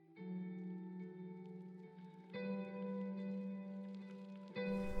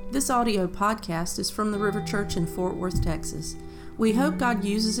This audio podcast is from the River Church in Fort Worth, Texas. We hope God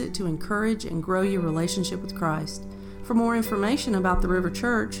uses it to encourage and grow your relationship with Christ. For more information about the River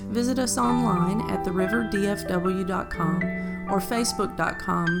Church, visit us online at theriverdfw.com or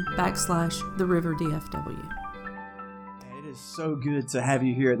facebook.com/theriverdfw. It is so good to have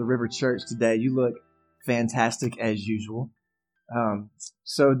you here at the River Church today. You look fantastic as usual.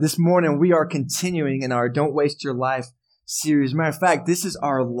 So this morning we are continuing in our Don't Waste Your Life series. Matter of fact, this is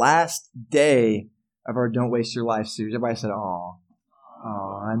our last day of our Don't Waste Your Life series. Everybody said, "Oh,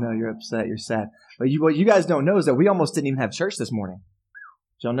 I know you're upset, you're sad." But what you guys don't know is that we almost didn't even have church this morning.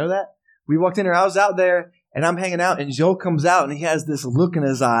 Did y'all know that? We walked in there, I was out there, and I'm hanging out, and Joel comes out, and he has this look in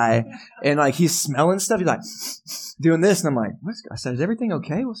his eye, and like he's smelling stuff. He's like doing this, and I'm like, I said, "Is everything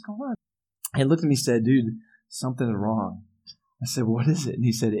okay? What's going on?" And he looked at me and said, "Dude, something's wrong." I said, "What is it?" And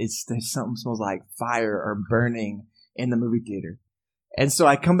he said, something smells like fire or burning in the movie theater." And so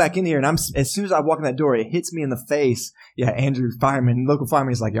I come back in here, and as soon as I walk in that door, it hits me in the face. Yeah, Andrew, fireman, local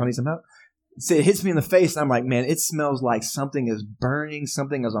fireman, is like, "Y'all need some help?" So it hits me in the face, and I'm like, man, it smells like something is burning,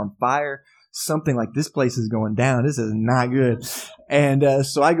 something is on fire, something like this place is going down. This is not good. And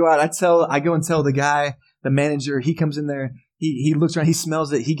so I go out, I go and tell the guy, the manager. He comes in there. He looks around, he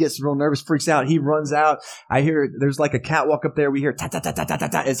smells it, he gets real nervous, freaks out, he runs out. I hear there's like a catwalk up there. We hear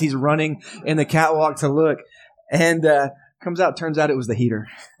ta-ta-ta-ta-ta-ta as he's running in the catwalk to look. And turns out it was the heater.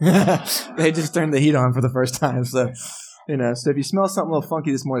 They just turned the heat on for the first time. So, so if you smell something a little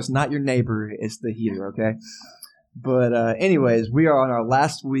funky this morning, it's not your neighbor, it's the heater, okay? But anyways, we are on our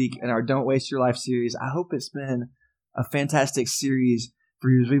last week in our Don't Waste Your Life series. I hope it's been a fantastic series for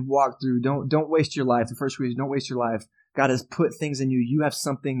you as we've walked through Don't Waste Your Life. The first week is Don't Waste Your Life. God has put things in you. You have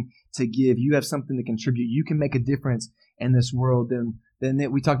something to give. You have something to contribute. You can make a difference in this world. Then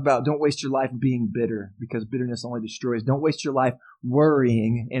we talked about don't waste your life being bitter, because bitterness only destroys. Don't waste your life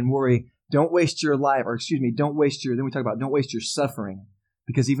worrying and worry. Don't waste your life, then we talk about don't waste your suffering,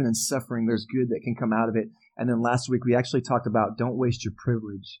 because even in suffering, there's good that can come out of it. And then last week, we actually talked about don't waste your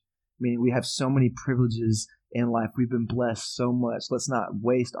privilege. Meaning we have so many privileges in life. We've been blessed so much. Let's not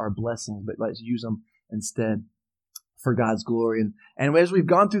waste our blessings, but let's use them instead for God's glory. And as we've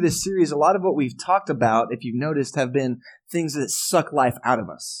gone through this series, a lot of what we've talked about, if you've noticed, have been things that suck life out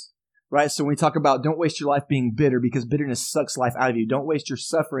of us, right? So when we talk about don't waste your life being bitter, because bitterness sucks life out of you. Don't waste your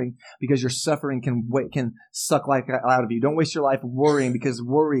suffering, because your suffering can suck life out of you. Don't waste your life worrying, because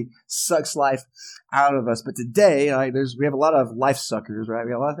worry sucks life out of us. But today, we have a lot of life suckers, right?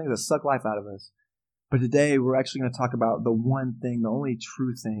 We have a lot of things that suck life out of us. But today, we're actually going to talk about the one thing, the only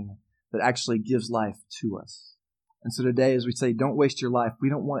true thing that actually gives life to us. And so today, as we say, don't waste your life, we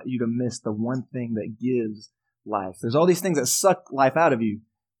don't want you to miss the one thing that gives life. There's all these things that suck life out of you.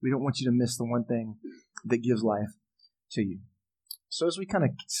 We don't want you to miss the one thing that gives life to you. So as we kind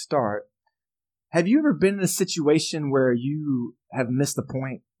of start, have you ever been in a situation where you have missed the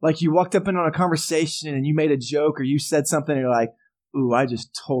point? Like you walked up in on a conversation and you made a joke or you said something and you're like, "Ooh, I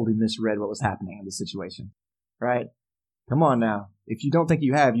just totally misread what was happening in the situation," right? Come on now. If you don't think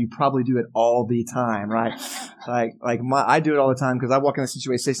you have, you probably do it all the time, right? I do it all the time, because I walk in a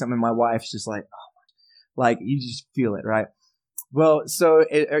situation, say something, and my wife's just like, oh, you just feel it, right? Well, so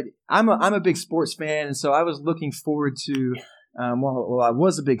I'm a big sports fan, and so I was looking forward to, I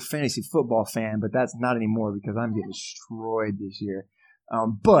was a big fantasy football fan, but that's not anymore because I'm getting destroyed this year.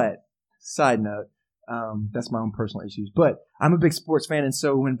 But side note, that's my own personal issues. But I'm a big sports fan, and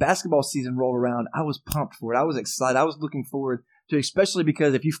so when basketball season rolled around, I was pumped for it. I was excited. I was looking forward to it, especially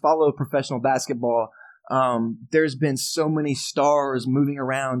because if you follow professional basketball, there's been so many stars moving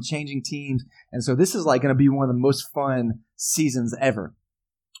around, changing teams, and so this is going to be one of the most fun seasons ever.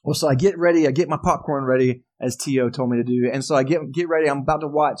 Well, so I get ready. I get my popcorn ready, as T.O. told me to do, and so I get ready. I'm about to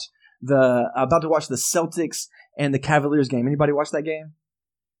watch the Celtics and the Cavaliers game. Anybody watch that game?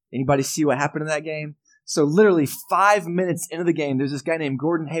 Anybody see what happened in that game? So literally 5 minutes into the game, there's this guy named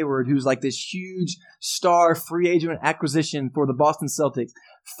Gordon Hayward who's like this huge star free agent acquisition for the Boston Celtics.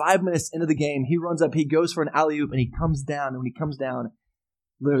 5 minutes into the game, he runs up, he goes for an alley-oop, and he comes down. And when he comes down,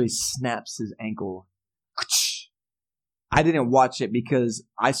 literally snaps his ankle. I didn't watch it because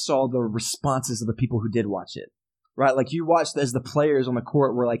I saw the responses of the people who did watch it, right? Like you watched as the players on the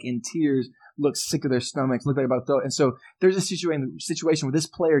court were like in tears, looked sick to their stomachs, looked like about to throw. And so there's a situation where this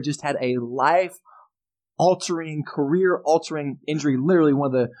player just had a life-altering, career-altering injury, literally one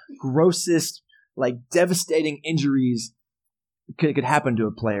of the grossest, devastating injuries could happen to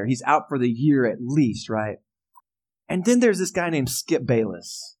a player. He's out for the year at least, right? And then there's this guy named Skip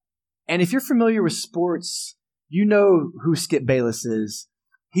Bayless. And if you're familiar with sports, you know who Skip Bayless is.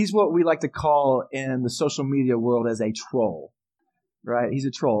 He's what we like to call in the social media world as a troll. right? He's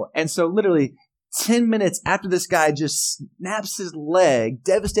a troll. And so literally 10 minutes after this guy just snaps his leg,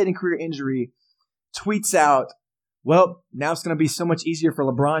 devastating career injury, tweets out, well, now it's going to be so much easier for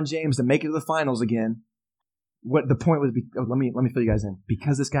LeBron James to make it to the finals again. What the point was, let me fill you guys in.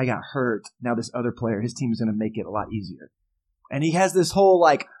 Because this guy got hurt, now this other player, his team is going to make it a lot easier. And he has this whole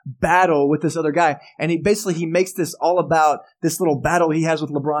battle with this other guy. And he makes this all about this little battle he has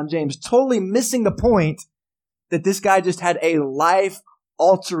with LeBron James, totally missing the point that this guy just had a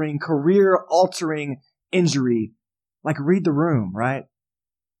life-altering, career-altering injury. Read the room, right?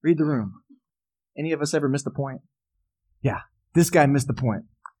 Read the room. Any of us ever miss the point? Yeah, this guy missed the point.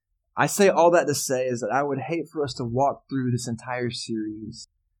 I say all that to say is that I would hate for us to walk through this entire series,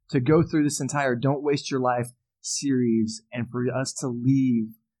 to go through this entire Don't Waste Your Life series, and for us to leave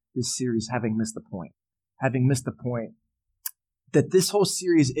this series having missed the point. Having missed the point that this whole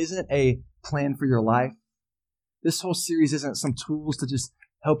series isn't a plan for your life. This whole series isn't some tools to just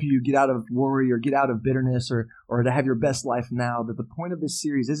help you get out of worry or get out of bitterness or to have your best life now. That the point of this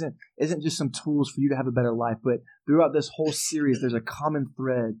series isn't just some tools for you to have a better life, but throughout this whole series, there's a common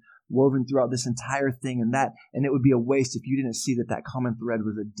thread woven throughout this entire thing, and it would be a waste if you didn't see that common thread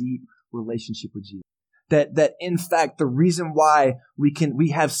was a deep relationship with Jesus. That in fact, the reason why we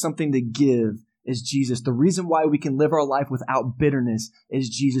have something to give is Jesus. The reason why we can live our life without bitterness is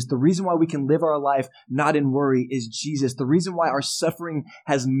Jesus. The reason why we can live our life not in worry is Jesus. The reason why our suffering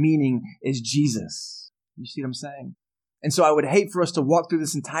has meaning is Jesus. You see what I'm saying? And so I would hate for us to walk through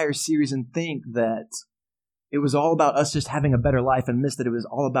this entire series and think that it was all about us just having a better life and miss that it was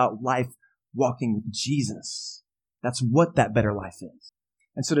all about life walking with Jesus. That's what that better life is.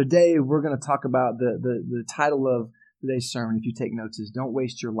 And so today we're going to talk about the title of today's sermon, if you take notes, is Don't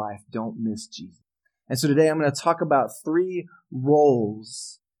Waste Your Life, Don't Miss Jesus. And so today I'm going to talk about 3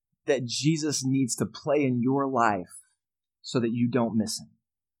 roles that Jesus needs to play in your life so that you don't miss him.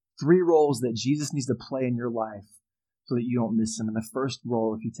 3 roles that Jesus needs to play in your life so that you don't miss him. And the first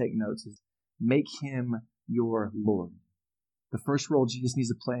role, if you take notes, is make him your Lord. The first role Jesus needs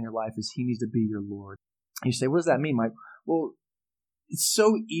to play in your life is he needs to be your Lord. And you say, what does that mean, Mike? Well, it's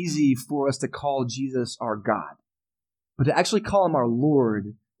so easy for us to call Jesus our God. But to actually call him our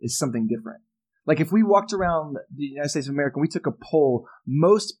Lord is something different. If we walked around the United States of America and we took a poll,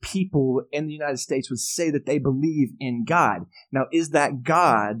 most people in the United States would say that they believe in God. Now, is that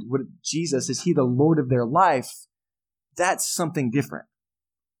God, Jesus, is he the Lord of their life? That's something different.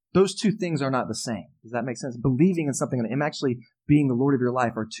 Those two things are not the same. Does that make sense? Believing in something and him actually being the Lord of your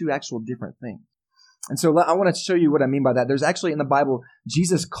life are two actual different things. And so I want to show you what I mean by that. There's actually in the Bible,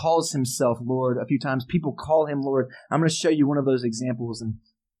 Jesus calls himself Lord a few times. People call him Lord. I'm going to show you one of those examples.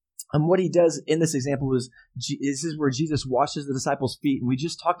 And what he does in this example is this is where Jesus washes the disciples' feet. And we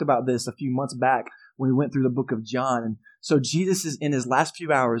just talked about this a few months back when we went through the book of John. And so Jesus is in his last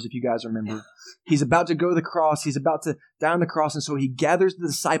few hours, if you guys remember. He's about to go to the cross. He's about to die on the cross. And so he gathers the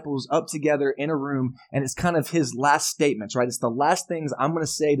disciples up together in a room. And it's kind of his last statements, right? It's the last things I'm going to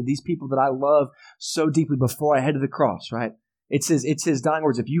say to these people that I love so deeply before I head to the cross, right? It's his dying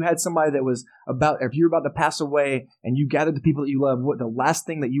words. If you had somebody if you were about to pass away and you gathered the people that you love, what the last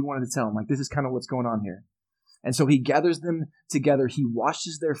thing that you wanted to tell them, this is kind of what's going on here. And so he gathers them together. He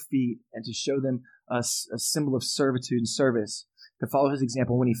washes their feet and to show them a symbol of servitude and service to follow his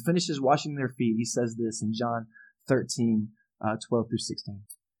example. When he finishes washing their feet, he says this in John 13, 12 through 16.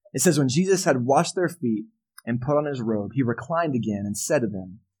 It says, when Jesus had washed their feet and put on his robe, he reclined again and said to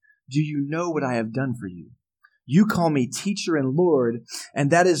them, do you know what I have done for you? You call me teacher and Lord,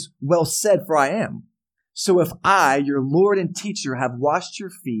 and that is well said, for I am. So if I, your Lord and teacher, have washed your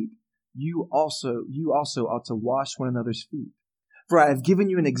feet, you also ought to wash one another's feet. For I have given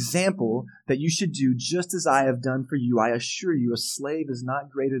you an example that you should do just as I have done for you. I assure you, a slave is not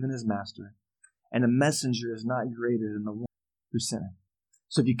greater than his master, and a messenger is not greater than the one who sent him.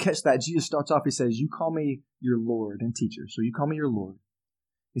 So if you catch that, Jesus starts off, he says, you call me your Lord and teacher. So you call me your Lord.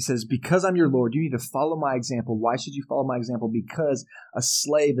 He says, because I'm your Lord, you need to follow my example. Why should you follow my example? Because a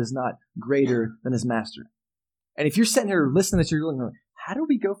slave is not greater than his master. And if you're sitting here listening to this, you're going, how do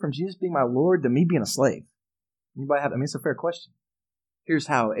we go from Jesus being my Lord to me being a slave? Anybody have? It's a fair question. Here's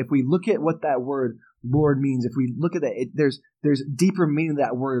how. If we look at what that word Lord means, if we look at that, there's deeper meaning to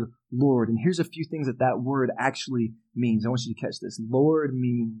that word Lord. And here's a few things that word actually means. I want you to catch this. Lord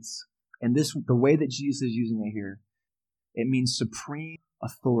means, and the way that Jesus is using it here, it means supreme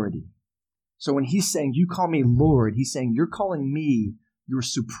authority. So when he's saying, you call me Lord, he's saying, you're calling me your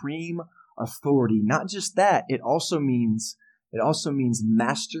supreme authority. Not just that, it also means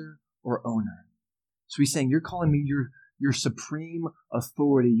master or owner. So he's saying, you're calling me your supreme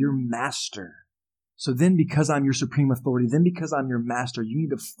authority, your master. So then because I'm your supreme authority, then because I'm your master, you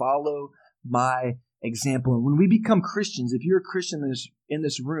need to follow my example. And when we become Christians, if you're a Christian in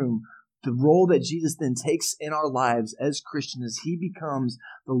this room, the role that Jesus then takes in our lives as Christians is he becomes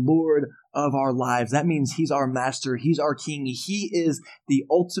the Lord of our lives. That means he's our master. He's our king. He is the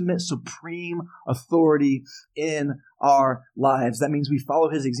ultimate supreme authority in our lives. That means we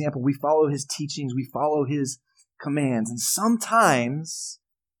follow his example. We follow his teachings. We follow his commands. And sometimes,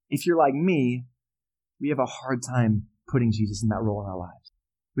 if you're like me, we have a hard time putting Jesus in that role in our lives.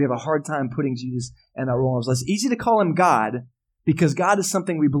 We have a hard time putting Jesus in that role in our lives. It's easy to call him God, because God is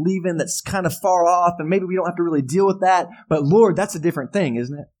something we believe in that's kind of far off, and maybe we don't have to really deal with that. But Lord, that's a different thing,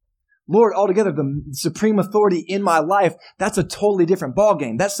 isn't it? Lord, altogether, the supreme authority in my life, that's a totally different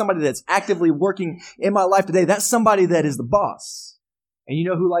ballgame. That's somebody that's actively working in my life today. That's somebody that is the boss. And you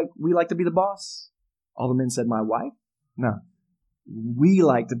know who we like to be the boss? All the men said, my wife? No. We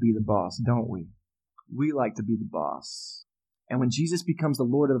like to be the boss, don't we? We like to be the boss. And when Jesus becomes the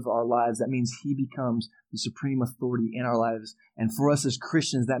Lord of our lives, that means he becomes the supreme authority in our lives. And for us as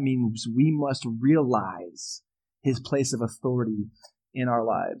Christians, that means we must realize his place of authority in our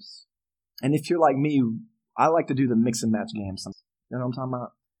lives. And if you're like me, I like to do the mix and match game. You know what I'm talking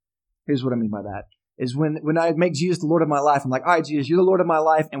about? Here's what I mean by that. Is when I make Jesus the Lord of my life, I'm like, all right, Jesus, you're the Lord of my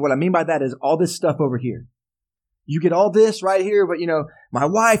life. And what I mean by that is all this stuff over here. You get all this right here, but my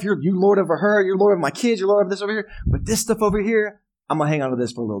wife, you're Lord over her, you're Lord of my kids, you're Lord of this over here. But this stuff over here, I'm going to hang on to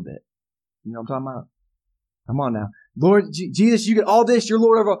this for a little bit. You know what I'm talking about? Come on now. Lord, Jesus, you get all this, you're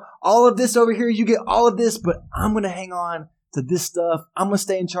Lord over all of this over here, you get all of this, but I'm going to hang on to this stuff. I'm going to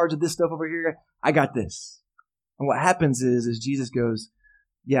stay in charge of this stuff over here. I got this. And what happens is Jesus goes,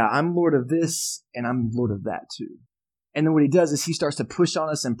 yeah, I'm Lord of this, and I'm Lord of that too. And then what he does is he starts to push on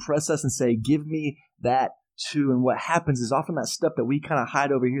us and press us and say, give me that too. And what happens is often that stuff that we kind of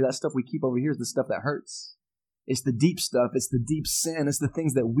hide over here, that stuff we keep over here is the stuff that hurts. It's the deep stuff. It's the deep sin. It's the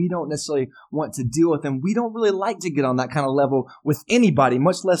things that we don't necessarily want to deal with. And we don't really like to get on that kind of level with anybody,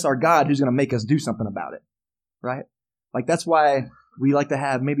 much less our God who's going to make us do something about it. Right? Like that's why we like to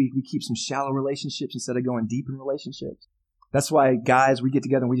have, maybe we keep some shallow relationships instead of going deep in relationships. That's why guys, we get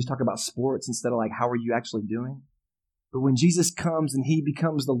together and we just talk about sports instead of like, how are you actually doing? But when Jesus comes and he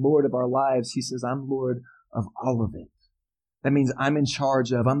becomes the Lord of our lives, he says, I'm Lord of all of it. That means I'm in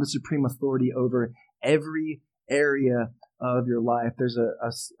charge of, I'm the supreme authority over every area of your life. There's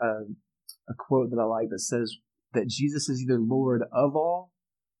a quote that I like that says that Jesus is either Lord of all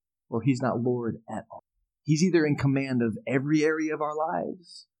or he's not Lord at all. He's either in command of every area of our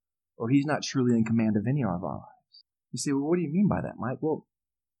lives or he's not truly in command of any of our lives. You say, well, what do you mean by that, Mike? Well,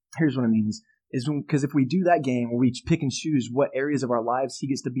 here's what I mean is because if we do that game where we pick and choose what areas of our lives he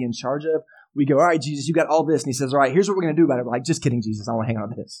gets to be in charge of, we go, all right, Jesus, you got all this. And he says, all right, here's what we're going to do about it. We're like, just kidding, Jesus. I want to hang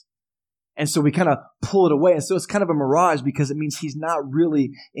on to this. And so we kind of pull it away. And so it's kind of a mirage because it means he's not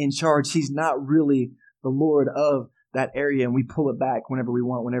really in charge. He's not really the Lord of that area. And we pull it back whenever we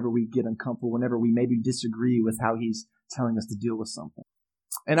want, whenever we get uncomfortable, whenever we maybe disagree with how he's telling us to deal with something.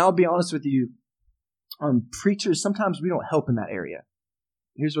 And I'll be honest with you, preachers, sometimes we don't help in that area.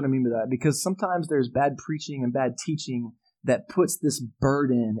 Here's what I mean by that. Because sometimes there's bad preaching and bad teaching that puts this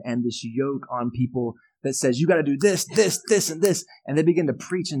burden and this yoke on people that says, you got to do this, this, this, and this. And they begin to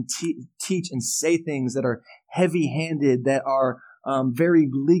preach and teach and say things that are heavy-handed, that are very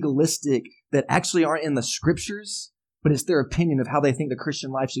legalistic, that actually aren't in the scriptures, but it's their opinion of how they think the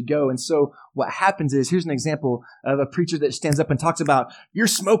Christian life should go. And so what happens is, here's an example of a preacher that stands up and talks about, you're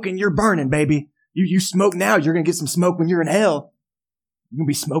smoking, you're burning, baby. You smoke now, you're going to get some smoke when you're in hell. You're going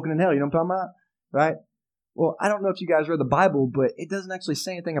to be smoking in hell. You know what I'm talking about? Right? Well, I don't know if you guys read the Bible, but it doesn't actually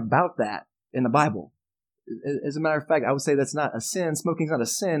say anything about that in the Bible. As a matter of fact, I would say that's not a sin. Smoking's not a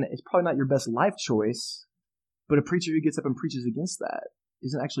sin. It's probably not your best life choice. But a preacher who gets up and preaches against that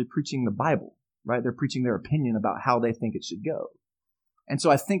isn't actually preaching the Bible, right? They're preaching their opinion about how they think it should go. And so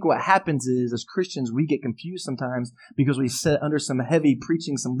I think what happens is, as Christians, we get confused sometimes because we sit under some heavy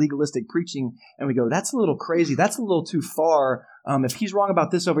preaching, some legalistic preaching, and we go, that's a little crazy. That's a little too far. If he's wrong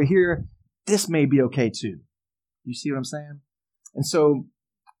about this over here, this may be okay too. You see what I'm saying? And so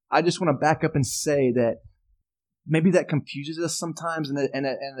I just want to back up and say that maybe that confuses us sometimes. And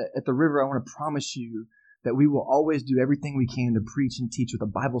at the river, I want to promise you that we will always do everything we can to preach and teach what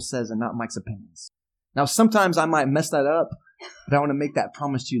the Bible says and not Mike's opinions. Now, sometimes I might mess that up, but I want to make that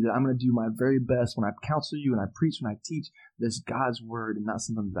promise to you that I'm going to do my very best when I counsel you, when I preach, when I teach. This God's word and not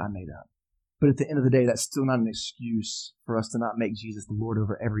something that I made up. But at the end of the day, that's still not an excuse for us to not make Jesus the Lord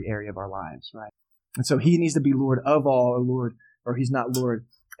over every area of our lives, right? And so he needs to be Lord of all, or he's not Lord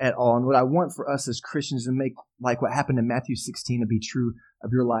at all. And what I want for us as Christians to make like what happened in Matthew 16 to be true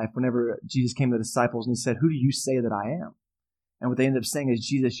of your life. Whenever Jesus came to the disciples and he said, "Who do you say that I am?" And what they ended up saying is,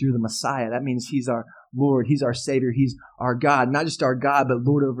 "Jesus, you're the Messiah." That means he's our Lord. He's our Savior. He's our God. Not just our God, but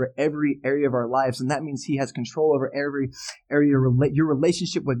Lord over every area of our lives. And that means he has control over every area. Your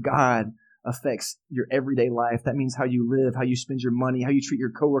relationship with God affects your everyday life. That means how you live, how you spend your money, how you treat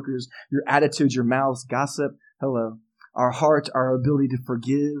your coworkers, your attitudes, your mouths, gossip. Hello. Our heart, our ability to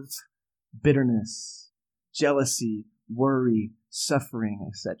forgive, bitterness, jealousy, worry, suffering,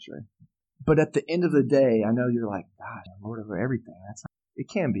 etc. But at the end of the day, I know you're like, "God, I'm Lord over everything." It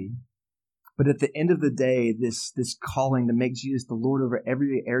can be. But at the end of the day, this calling to make Jesus the Lord over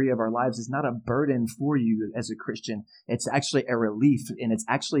every area of our lives is not a burden for you as a Christian. It's actually a relief, and it's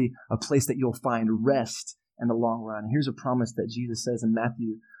actually a place that you'll find rest in the long run. Here's a promise that Jesus says in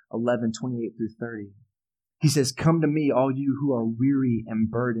Matthew 11:28 through 30. He says, "Come to me, all you who are weary and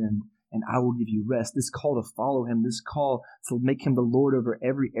burdened, and I will give you rest." This call to follow him, this call to make him the Lord over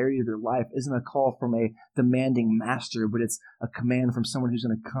every area of your life isn't a call from a demanding master, but it's a command from someone who's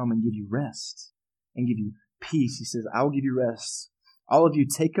going to come and give you rest and give you peace. He says, "I will give you rest. All of you,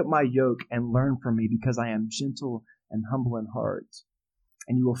 take up my yoke and learn from me, because I am gentle and humble in heart,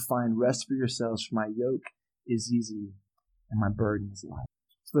 and you will find rest for yourselves, for my yoke is easy and my burden is light."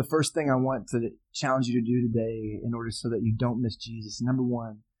 So the first thing I want to challenge you to do today in order so that you don't miss Jesus, number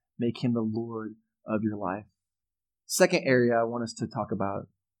one, make him the Lord of your life. Second area I want us to talk about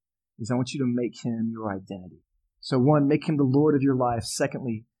is I want you to make him your identity. So one, make him the Lord of your life.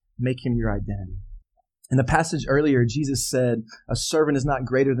 Secondly, make him your identity. In the passage earlier, Jesus said, "A servant is not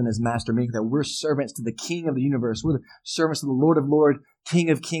greater than his master," meaning that we're servants to the King of the universe. We're the servants to the Lord of Lords, King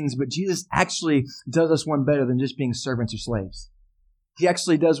of kings. But Jesus actually does us one better than just being servants or slaves. He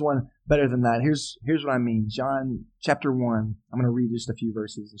actually does one better than that. Here's what I mean. John chapter 1. I'm going to read just a few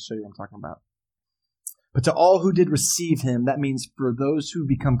verses and show you what I'm talking about. "But to all who did receive him," that means for those who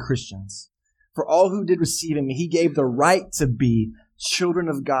become Christians, "for all who did receive him, he gave the right to be children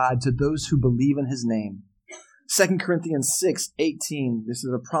of God to those who believe in his name." 2 Corinthians 6:18. This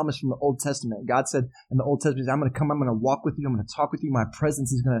is a promise from the Old Testament. God said in the Old Testament, "I'm going to come, I'm going to walk with you, I'm going to talk with you, my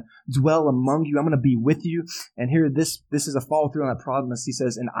presence is going to dwell among you, I'm going to be with you." And here, this is a follow through on that promise. He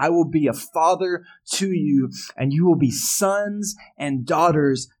says, "And I will be a father to you, and you will be sons and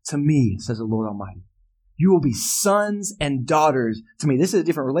daughters to me," says the Lord Almighty. You will be sons and daughters to me. This is a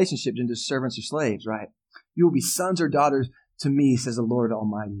different relationship than just servants or slaves, right? You will be sons or daughters to me, says the Lord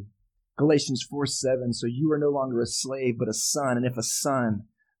Almighty. Galatians 4:7, "So you are no longer a slave, but a son, and if a son,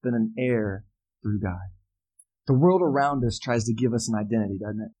 then an heir through God." The world around us tries to give us an identity,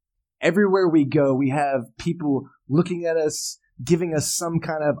 doesn't it? Everywhere we go, we have people looking at us, giving us some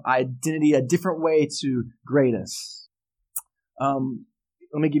kind of identity, a different way to grade us.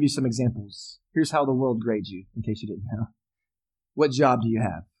 Let me give you some examples. Here's how the world grades you, in case you didn't know. What job do you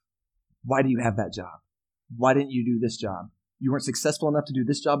have? Why do you have that job? Why didn't you do this job? You weren't successful enough to do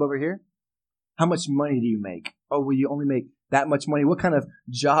this job over here? How much money do you make? Oh, well, you only make that much money. What kind of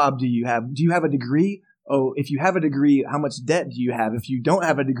job do you have? Do you have a degree? Oh, if you have a degree, how much debt do you have? If you don't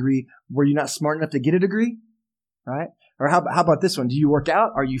have a degree, were you not smart enough to get a degree? Right? Or how about this one? Do you work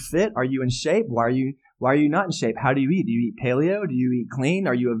out? Are you fit? Are you in shape? Why are you not in shape? How do you eat? Do you eat paleo? Do you eat clean?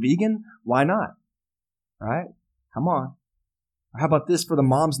 Are you a vegan? Why not? Right? Come on. Or how about this for the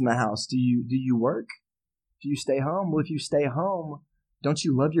moms in the house? Do you work? Do you stay home? Well, if you stay home, don't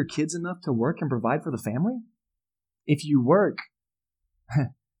you love your kids enough to work and provide for the family? If you work,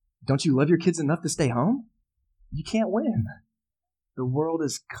 don't you love your kids enough to stay home? You can't win. The world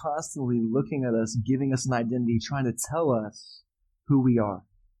is constantly looking at us, giving us an identity, trying to tell us who we are,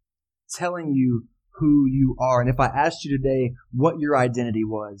 telling you who you are. And if I asked you today what your identity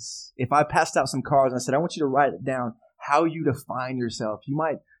was, if I passed out some cards and I said, I want you to write it down, how you define yourself, you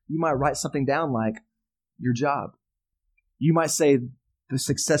might write something down like your job. You might say the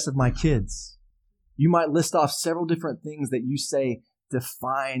success of my kids. You might list off several different things that you say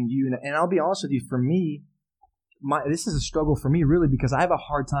define you. And I'll be honest with you, for me, this is a struggle for me really, because I have a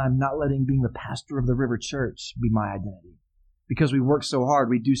hard time not letting being the pastor of the River Church be my identity. Because we work so hard,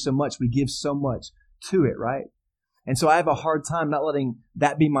 we do so much, we give so much to it, right? And so I have a hard time not letting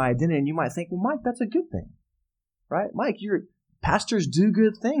that be my identity. And you might think, well, Mike, that's a good thing, right? Mike, pastors do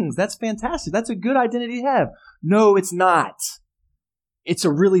good things. That's fantastic. That's a good identity to have. No, it's not. It's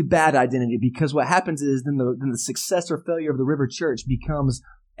a really bad identity, because what happens is then the success or failure of the River Church becomes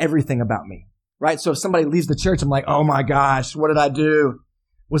everything about me, right? So if somebody leaves the church, I'm like, oh my gosh, what did I do?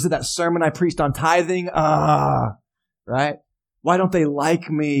 Was it that sermon I preached on tithing? Right? Why don't they like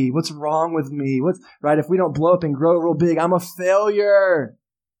me? What's wrong with me? Right? If we don't blow up and grow real big, I'm a failure.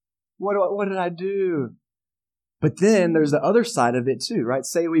 What did I do? But then there's the other side of it too, right?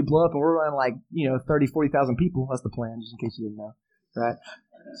 Say we blow up and we're around 30, 40,000 people. That's the plan, just in case you didn't know, right?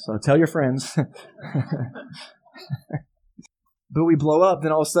 So tell your friends. But we blow up,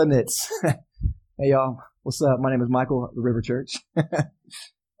 then all of a sudden it's, hey y'all, what's up? My name is Michael at the River Church.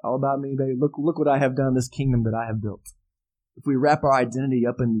 All about me, baby. Look what I have done, this kingdom that I have built. If we wrap our identity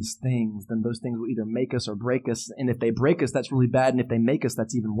up in these things, then those things will either make us or break us. And if they break us, that's really bad. And if they make us,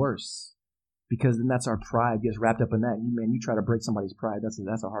 that's even worse. Because then that's our pride gets wrapped up in that. You try to break somebody's pride. That's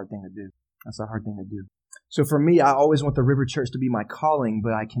a hard thing to do. That's a hard thing to do. So for me, I always want the River Church to be my calling,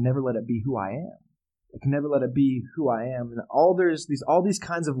 but I can never let it be who I am. I can never let it be who I am. And all these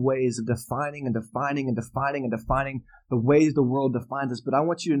kinds of ways of defining the ways the world defines us. But I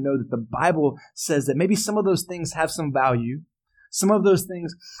want you to know that the Bible says that maybe some of those things have some value. Some of those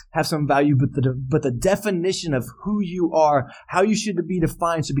things have some value, but the definition of who you are, how you should be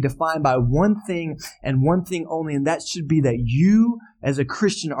defined by one thing and one thing only, and that should be that you, as a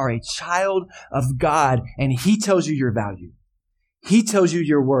Christian, are a child of God, and He tells you your value. He tells you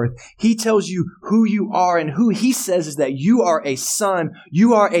your worth. He tells you who you are, and who He says is that you are a son,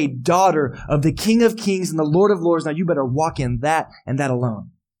 you are a daughter of the King of Kings and the Lord of Lords. Now you better walk in that and that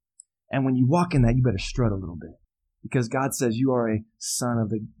alone. And when you walk in that, you better strut a little bit. Because God says you are a son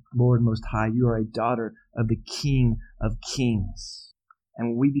of the Lord Most High. You are a daughter of the King of Kings. And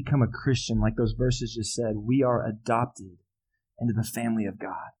when we become a Christian, like those verses just said, we are adopted into the family of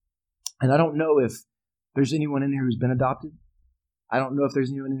God. And I don't know if there's anyone in here who's been adopted. I don't know if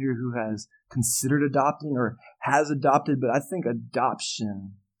there's anyone in here who has considered adopting or has adopted, but I think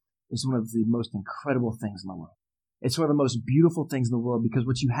adoption is one of the most incredible things in the world. It's one of the most beautiful things in the world, because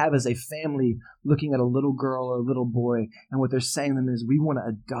what you have is a family looking at a little girl or a little boy, and what they're saying to them is, we want to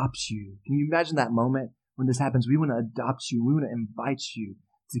adopt you. Can you imagine that moment when this happens? We want to adopt you. We want to invite you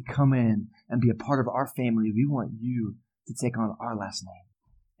to come in and be a part of our family. We want you to take on our last name.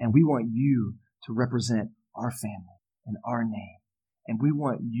 And we want you to represent our family and our name. And we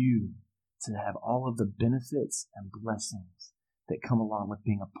want you to have all of the benefits and blessings that come along with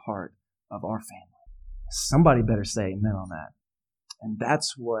being a part of our family. Somebody better say amen on that. And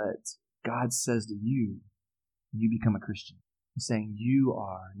that's what God says to you when you become a Christian. He's saying you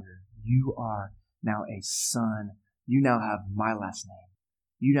are now a son. You now have my last name.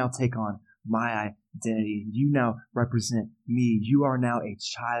 You now take on my identity. You now represent me. You are now a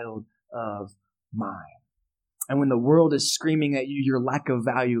child of mine. And when the world is screaming at you your lack of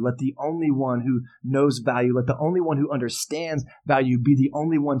value, let the only one who knows value, let the only one who understands value be the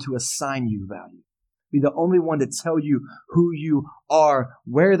only one to assign you value. Be the only one to tell you who you are.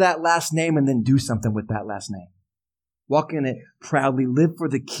 Wear that last name and then do something with that last name. Walk in it proudly. Live for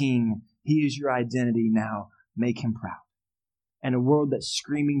the King. He is your identity now. Make Him proud. And a world that's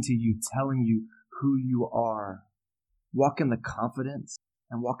screaming to you, telling you who you are. Walk in the confidence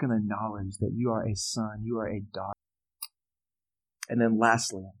and walk in the knowledge that you are a son, you are a daughter. And then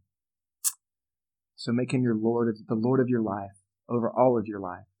lastly, so make Him the Lord of your life, over all of your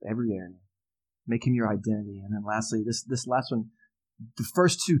life, every area. Make Him your identity. And then lastly, this last one, the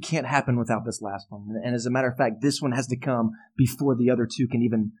first two can't happen without this last one. And as a matter of fact, this one has to come before the other two can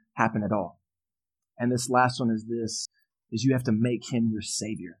even happen at all. And this last one is you have to make Him your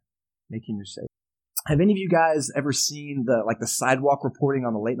Savior. Make Him your Savior. Have any of you guys ever seen the sidewalk reporting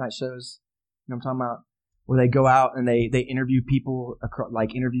on the late night shows? You know what I'm talking about? Where they go out and they interview people,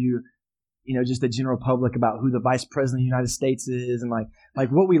 just the general public about who the vice president of the United States is. And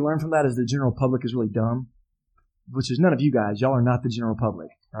like what we learn from that is the general public is really dumb, which is none of you guys. Y'all are not the general public,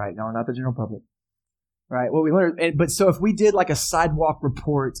 right? Y'all are not the general public, right? What we learned, but so if we did like a sidewalk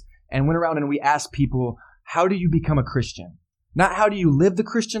report and went around and we asked people, how do you become a Christian? Not how do you live the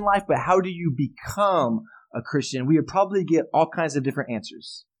Christian life, but how do you become a Christian? We would probably get all kinds of different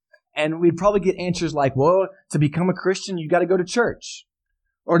answers. And we'd probably get answers like, well, to become a Christian, you got to go to church.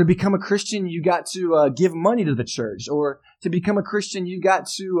 Or to become a Christian, you got to give money to the church. Or to become a Christian, you got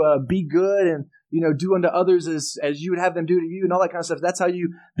to be good and, do unto others as you would have them do to you and all that kind of stuff. That's how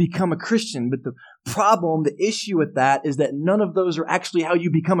you become a Christian. But the issue with that is that none of those are actually how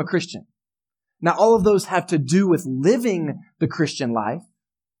you become a Christian. Now, all of those have to do with living the Christian life,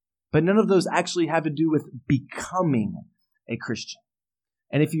 but none of those actually have to do with becoming a Christian.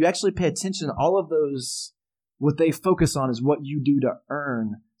 And if you actually pay attention, all of those, what they focus on is what you do to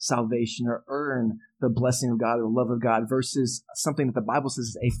earn salvation or earn the blessing of God or the love of God versus something that the Bible says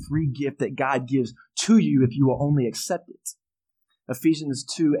is a free gift that God gives to you if you will only accept it. Ephesians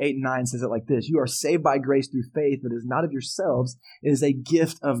 2:8-9 says it like this: you are saved by grace through faith that is not of yourselves, it is a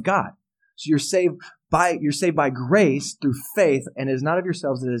gift of God. So you're saved by grace through faith, and it is not of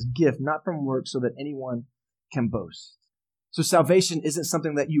yourselves, it is a gift, not from works, so that anyone can boast. So salvation isn't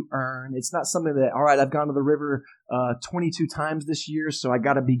something that you earn. It's not something that, all right, I've gone to the river 22 times this year, so I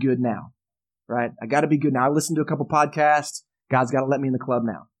got to be good now, right? I got to be good now. I listened to a couple podcasts. God's got to let me in the club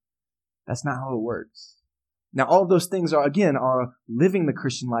now. That's not how it works. Now, all of those things are living the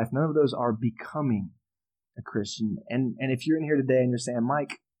Christian life. None of those are becoming a Christian. And if you're in here today and you're saying,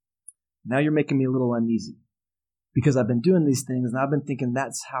 Mike, now you're making me a little uneasy because I've been doing these things and I've been thinking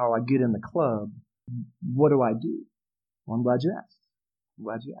that's how I get in the club. What do I do? Well, I'm glad you asked.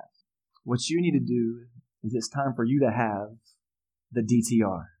 What you need to do is it's time for you to have the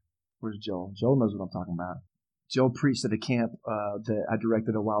DTR. Where's Joel? Joel knows what I'm talking about. Joel preached at a camp that I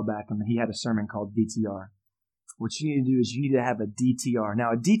directed a while back, and he had a sermon called DTR. What you need to do is you need to have a DTR.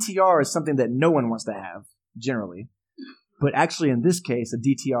 Now, a DTR is something that no one wants to have, generally. But actually, in this case, a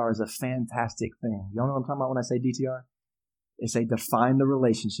DTR is a fantastic thing. Y'all know what I'm talking about when I say DTR? It's a define the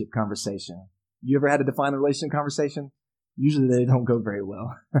relationship conversation. You ever had a define the relationship conversation? Usually they don't go very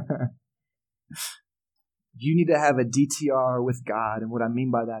well. You need to have a DTR with God. And what I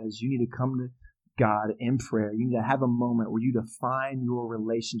mean by that is you need to come to God in prayer. You need to have a moment where you define your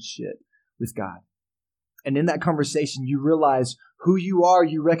relationship with God. And in that conversation, you realize who you are.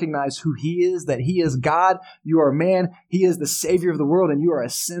 You recognize who He is, that He is God. You are man. He is the Savior of the world, and you are a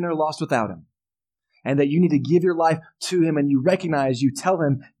sinner lost without Him. And that you need to give your life to Him, and you tell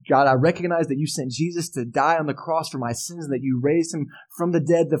Him, God, I recognize that you sent Jesus to die on the cross for my sins, and that you raised Him from the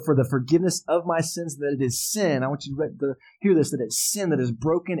dead for the forgiveness of my sins, and that it is sin. I want you to hear this, that it's sin that has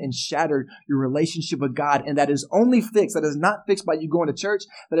broken and shattered your relationship with God, and that is only fixed. That is not fixed by you going to church.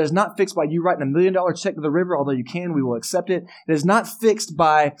 That is not fixed by you writing $1 million check to the river, although you can, we will accept it. It is not fixed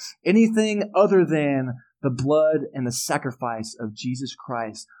by anything other than the blood and the sacrifice of Jesus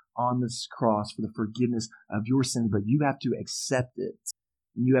Christ on this cross for the forgiveness of your sins, but you have to accept it.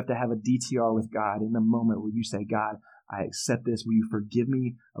 And you have to have a DTR with God in the moment where you say, God, I accept this. Will you forgive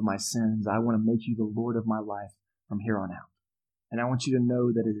me of my sins? I want to make you the Lord of my life from here on out. And I want you to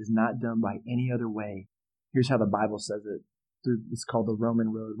know that it is not done by any other way. Here's how the Bible says it. It's called the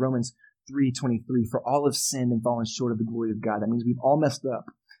Roman road. Romans 3:23, for all have sinned and fallen short of the glory of God. That means we've all messed up.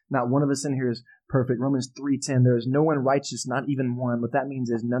 Not one of us in here is perfect. Romans 3:10, there is no one righteous, not even one. What that means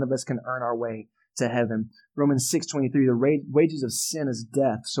is none of us can earn our way to heaven. Romans 6:23, the wages of sin is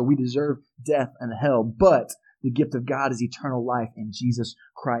death, so we deserve death and hell. But the gift of God is eternal life in Jesus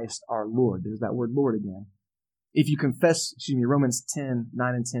Christ our Lord. There's that word Lord again. Romans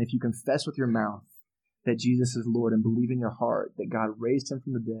 10:9-10, if you confess with your mouth that Jesus is Lord and believe in your heart that God raised Him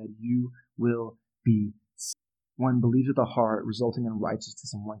from the dead, you will be saved. One believes with the heart, resulting in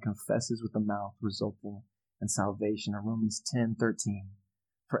righteousness, and one confesses with the mouth, resulting in salvation. In Romans 10:13,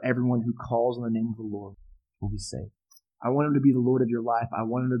 for everyone who calls on the name of the Lord will be saved. I want Him to be the Lord of your life. I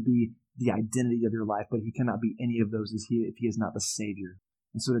want Him to be the identity of your life, but He cannot be any of those if He is not the Savior.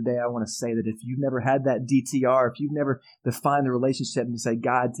 And so today I want to say that if you've never had that DTR, if you've never defined the relationship and say,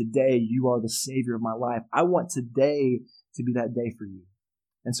 God, today you are the Savior of my life, I want today to be that day for you.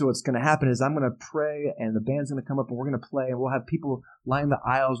 And so what's going to happen is I'm going to pray, and the band's going to come up, and we're going to play, and we'll have people line the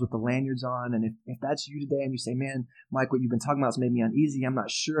aisles with the lanyards on. And if that's you today and you say, man, Mike, what you've been talking about has made me uneasy. I'm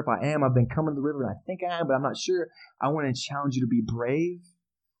not sure if I am. I've been coming to the river, and I think I am, but I'm not sure. I want to challenge you to be brave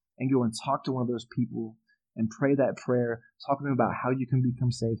and go and talk to one of those people and pray that prayer. Talk to them about how you can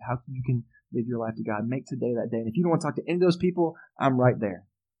become saved, how you can live your life to God. Make today that day. And if you don't want to talk to any of those people, I'm right there.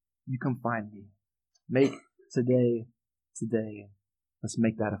 You come find me. Make today. Let's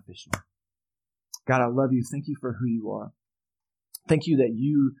make that official. God, I love you. Thank you for who you are. Thank you that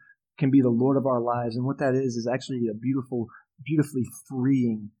you can be the Lord of our lives. And what that is actually a beautifully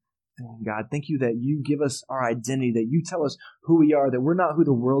freeing thing, God. Thank you that you give us our identity, that you tell us who we are, that we're not who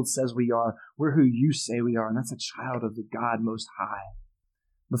the world says we are. We're who you say we are, and that's a child of the God Most High.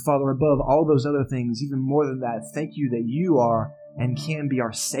 But Father, above all those other things, even more than that, thank you that you are and can be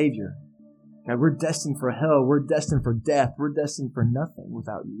our Savior. God, we're destined for hell. We're destined for death. We're destined for nothing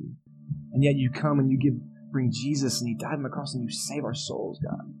without you. And yet you come and you bring Jesus, and He died on the cross, and you save our souls,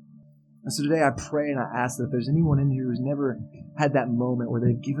 God. And so today I pray and I ask that if there's anyone in here who's never had that moment where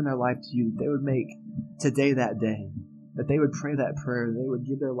they've given their life to you, that they would make today that day, that they would pray that prayer, they would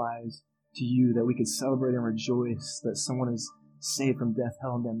give their lives to you, that we could celebrate and rejoice that someone is saved from death,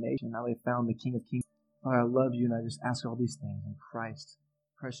 hell, and damnation. Now they found the King of Kings. Father, I love you, and I just ask all these things in Christ's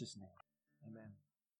precious name.